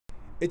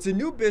It's a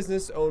new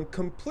business owned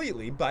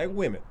completely by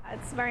women.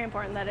 It's very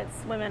important that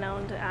it's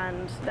women-owned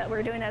and that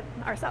we're doing it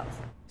ourselves.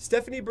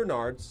 Stephanie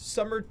Bernard,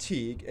 Summer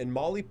Teague, and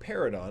Molly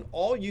Paradon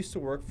all used to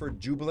work for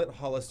Jubilant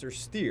Hollister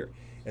Steer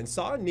and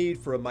saw a need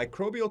for a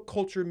microbial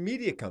culture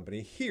media company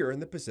here in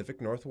the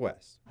Pacific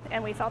Northwest.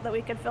 And we felt that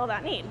we could fill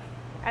that need.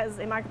 As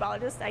a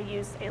microbiologist, I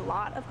used a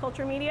lot of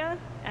culture media,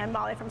 and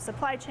Molly from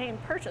supply chain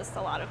purchased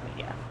a lot of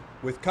media.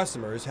 With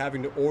customers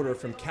having to order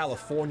from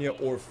California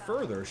or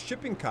further,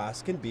 shipping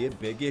costs can be a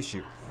big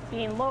issue.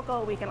 Being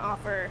local, we can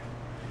offer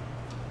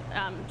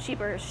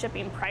cheaper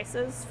shipping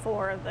prices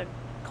for the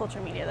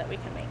culture media that we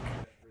can make.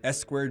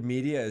 S-Squared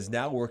Media is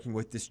now working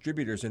with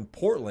distributors in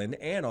Portland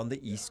and on the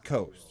East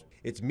Coast.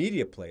 Its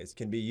media plates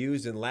can be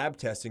used in lab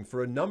testing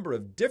for a number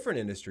of different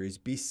industries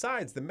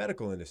besides the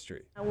medical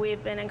industry.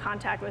 We've been in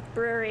contact with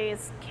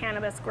breweries,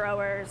 cannabis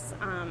growers,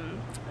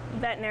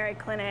 veterinary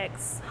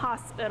clinics,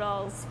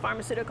 hospitals,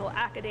 pharmaceutical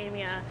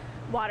academia,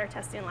 water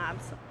testing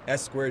labs.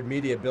 S-Squared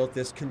Media built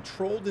this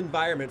controlled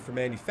environment for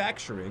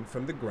manufacturing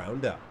from the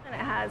ground up. And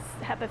it has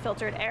HEPA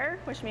filtered air,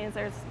 which means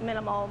there's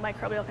minimal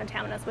microbial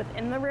contaminants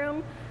within the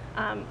room.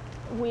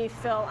 We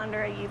fill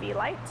under a UV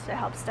light to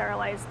help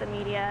sterilize the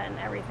media and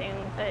everything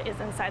that is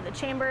inside the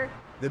chamber.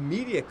 The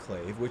media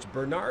clave, which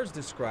Bernard's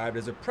described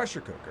as a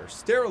pressure cooker,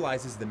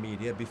 sterilizes the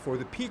media before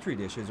the petri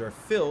dishes are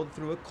filled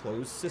through a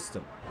closed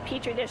system.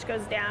 Petri dish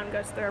goes down,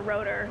 goes through a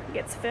rotor,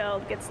 gets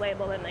filled, gets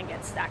labeled, and then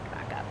gets stacked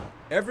back up.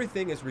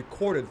 Everything is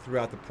recorded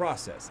throughout the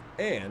process,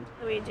 and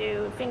we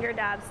do finger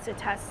dabs to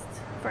test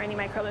for any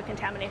microbial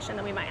contamination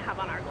that we might have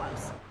on our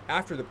gloves.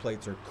 After the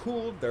plates are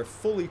cooled, they're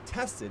fully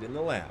tested in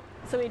the lab.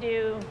 So we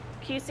do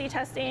QC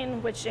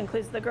testing, which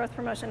includes the growth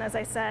promotion, as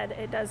I said.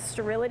 It does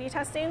sterility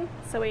testing,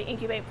 so we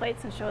incubate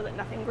plates and show that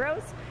nothing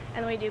grows,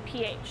 and then we do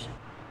pH.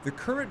 The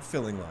current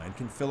filling line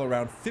can fill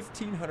around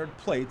 1,500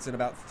 plates in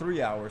about 3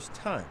 hours'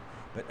 time,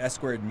 but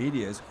S-Squared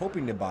Media is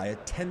hoping to buy a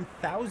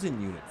 10,000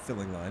 unit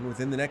filling line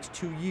within the next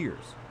 2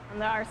 years. And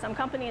there are some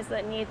companies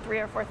that need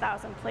 3,000 or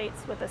 4,000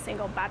 plates with a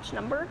single batch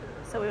number,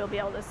 so we will be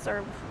able to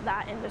serve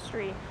that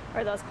industry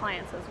or those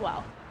clients as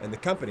well. And the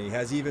company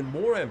has even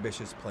more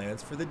ambitious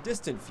plans for the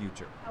distant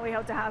future. We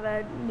hope to have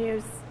a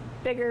new,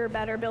 bigger,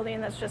 better building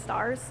that's just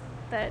ours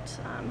that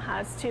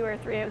has 2 or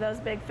 3 of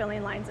those big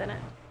filling lines in it.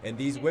 And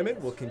these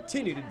women will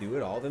continue to do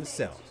it all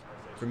themselves.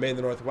 From Maine,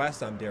 the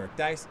Northwest, I'm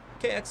Deis,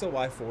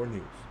 KXLY4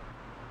 News.